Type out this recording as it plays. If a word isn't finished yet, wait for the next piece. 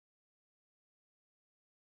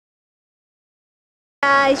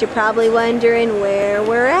Guys, you're probably wondering where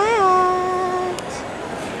we're at.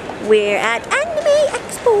 We're at Anime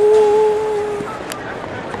Expo.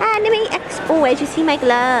 Anime Expo. As you see my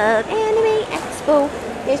glove. Anime Expo.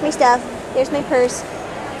 There's my stuff. There's my purse.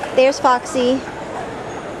 There's Foxy.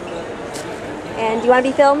 And do you want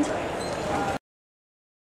to be filmed?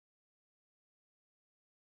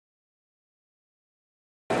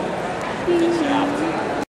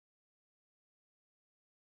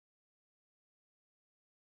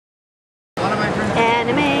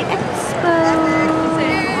 Anime Expo.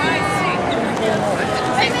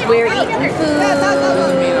 We're eating food.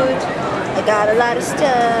 I got a lot of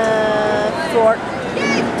stuff. Fork.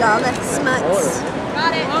 All the smuts.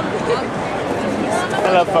 Got it.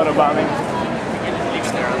 I love photobombing.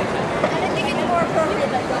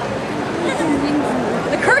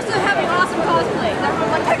 The curse of having awesome cosplay.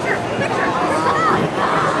 Everyone's like, picture.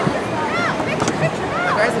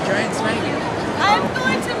 That guy's a giant snake. I'm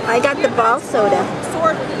going to move I got the ball soda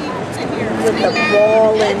sword key to here. with the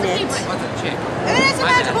ball in it. What's a chick? And it is a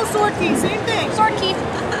magical sword key, same thing. Sword key.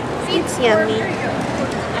 It's yummy.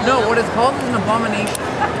 No, what it's called is an abomination.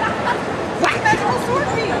 Magical sword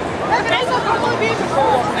key. That's a couple of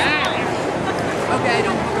people. Okay,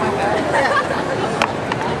 don't look like that.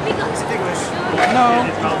 No.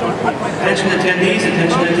 Attention attendees,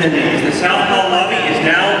 the South Hall lobby is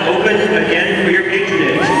now open again for your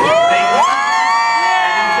patronage. Thank you.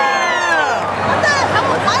 What the hell?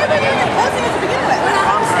 Why are we doing it posting at the beginning of it? I don't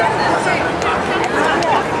understand that.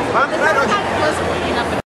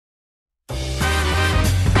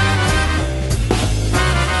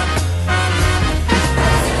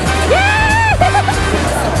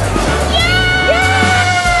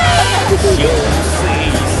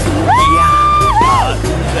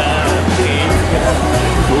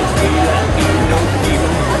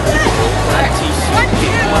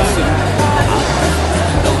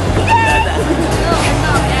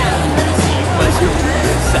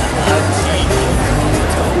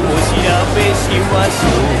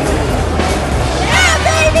 Yeah,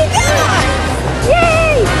 baby, come on!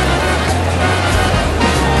 Yay!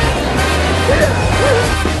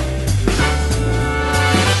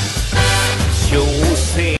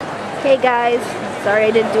 Hey guys, sorry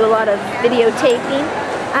I didn't do a lot of videotaping.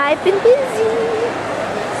 I've been busy.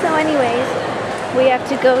 So anyways, we have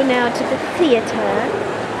to go now to the theater.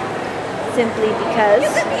 Simply because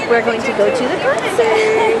we're going to go to the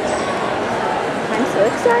concert. I'm so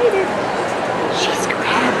excited. She's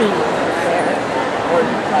grabbing there.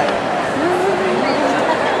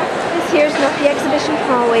 This here's not the exhibition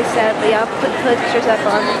hallway, sadly. I'll put pictures up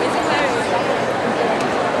on it.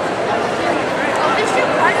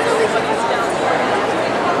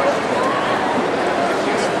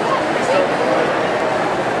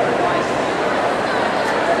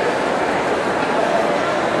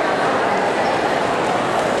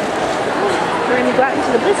 We're going to go out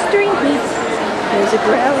into the blistering heat. There's a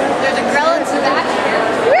growler. There's a grill in Sebastian.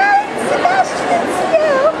 Right, Sebastian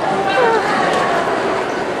still.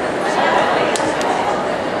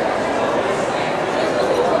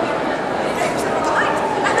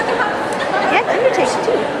 Yeah, the Undertaker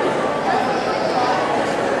too.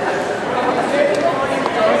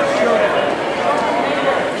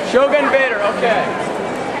 Shogun Vader, okay.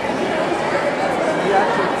 You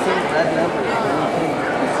actually see red numbers.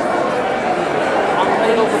 I'm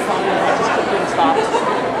right over from you. I just couldn't stop.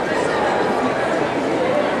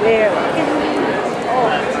 Where? Oh,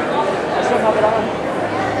 I still have it on.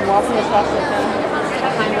 I'm walking as fast as I can.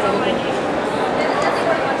 Behind everything.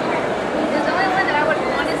 There's only one that I would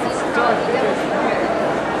want to see.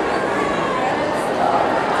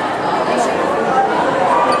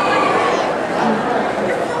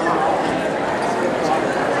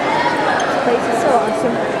 This place is so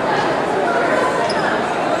awesome.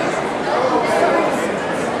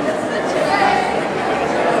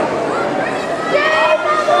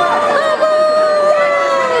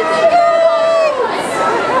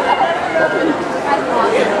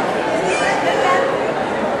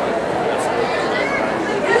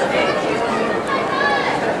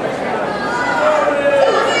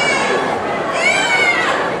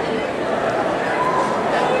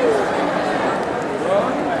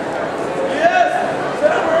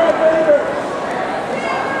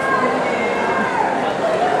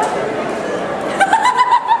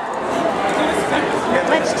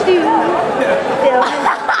 Much to do.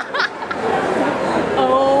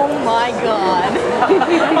 Oh my god.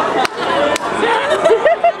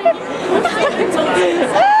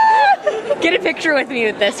 Get a picture with me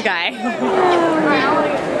with this guy.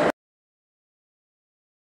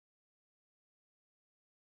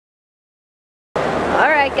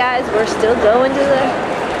 Alright guys, we're still going to the...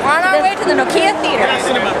 We're on our way to the Nokia Theater.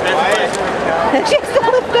 She has to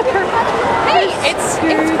lift up her... Hey, it's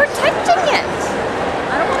protecting it.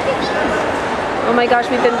 I don't want to get eaten. Oh my gosh,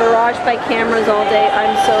 we've been barraged by cameras all day.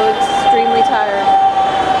 I'm so extremely tired.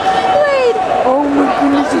 Wait! Oh my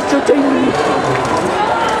goodness, it's so tiny.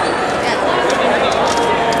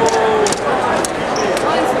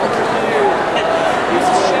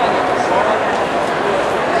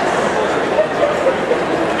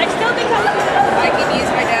 I still think I can use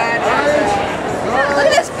my dad. Look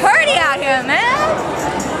at this party out here, man.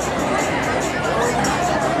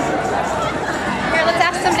 Here, let's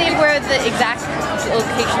ask somebody where the exact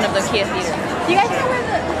location of the Nokia Theater. Do you guys know where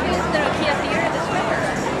the Nokia Theater is this way?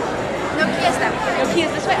 Nokia's that way.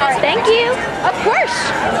 Nokia's this way? All right. Thank you. Of course.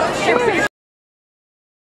 Sure. Where's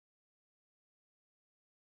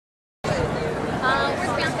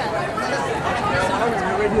Bianca?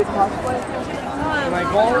 My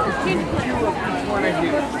goal is to do what I do.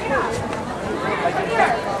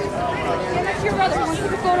 And that's your brother. You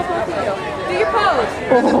can go to both of you. Do your pose.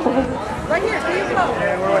 Right here. Do your pose.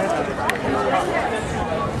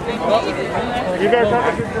 You guys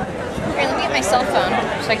have Here, let me get my cell phone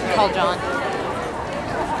so I can call John.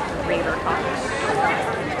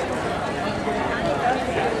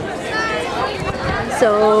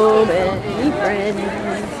 So many friends,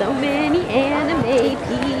 so many anime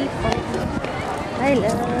people. I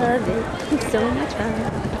love it. It's so much fun.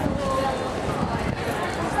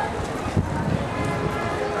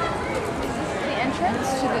 The entrance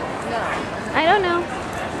to the... No. I don't know.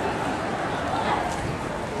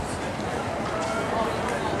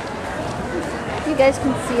 You guys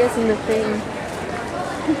can see us in the thing.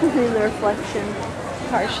 In the reflection.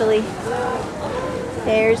 Partially.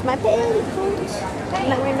 There's my petticoat. I'm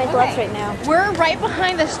not wearing my gloves right now. We're right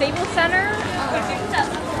behind the Staples Center.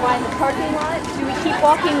 Behind the parking lot. Do we keep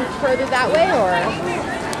walking further that way or?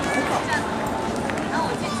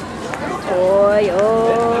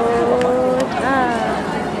 Toyota.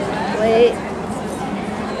 Wait.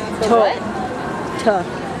 The what? Tough.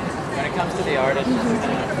 When it comes to the artists, you know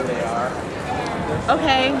who they are.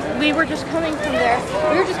 Okay, we were just coming from there.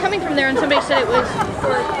 And somebody said it was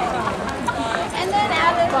for... And then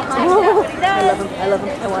added behind that. I love him.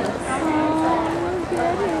 I want him.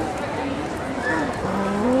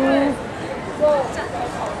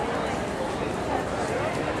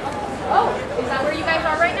 Oh, is that where you guys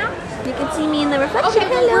are right now? You can see me in the reflection. Okay,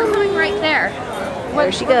 well, we're coming right there.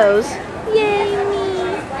 There she goes. Yay me.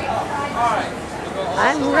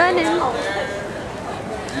 I'm running.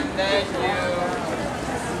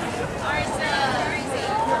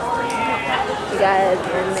 You guys,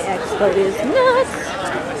 the Expo is nuts.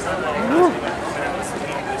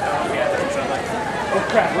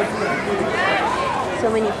 So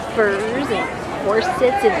many furs and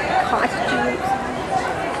corsets and costumes.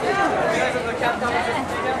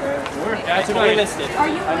 That's really listed. I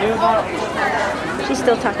knew about. She's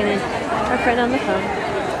still talking to our friend on the phone.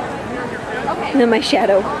 And then my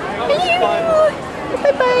shadow. Hello.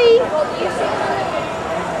 Bye-bye.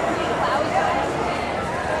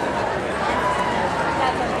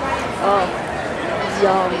 Oh,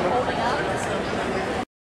 yum.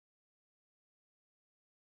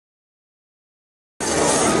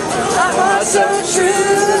 So true,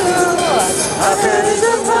 I've heard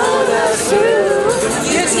the photos too.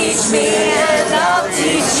 You teach me and I'll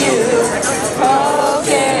teach you.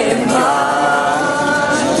 Pokemon.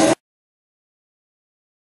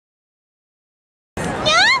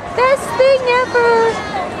 Yeah, best thing ever.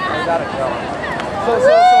 I got it going.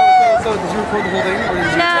 So did you record the whole thing? Or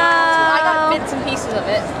did you I got bits and pieces of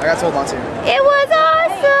it. I got told not to. It was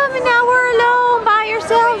awesome, and now we're alone by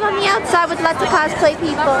ourselves on the outside with lots of cosplay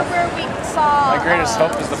people. Remember where we saw... My greatest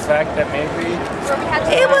hope is the fact that maybe where we had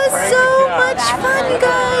It was so much fun, you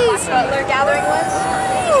guys. Butler Gathering was?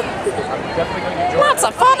 definitely going to enjoy Lots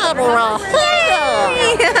of fun, everyone.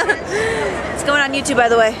 It's going on YouTube, by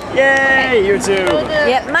the way. Yay, YouTube!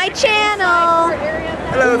 Yep, my channel.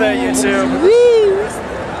 Hello there, YouTube! Woo!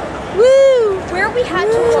 Woo! Where we had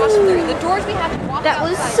to cross through, the doors we had to walk That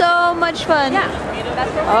was outside. so much fun. Yeah, that's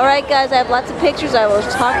where we All right, guys, I have lots of pictures. I will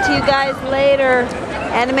talk to you guys later.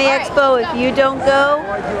 Anime Expo, if you don't go,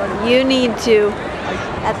 you need to.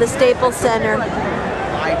 At the Staples Center.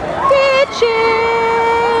 Bitches!